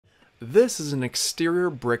This is an exterior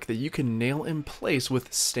brick that you can nail in place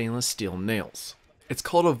with stainless steel nails. It's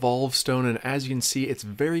called a Evolve Stone, and as you can see, it's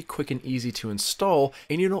very quick and easy to install,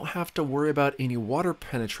 and you don't have to worry about any water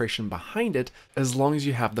penetration behind it as long as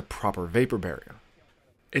you have the proper vapor barrier.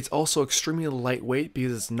 It's also extremely lightweight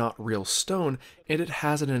because it's not real stone, and it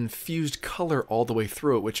has an infused color all the way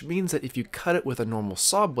through it, which means that if you cut it with a normal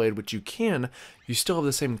saw blade, which you can, you still have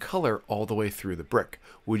the same color all the way through the brick.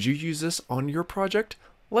 Would you use this on your project?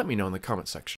 Let me know in the comment section.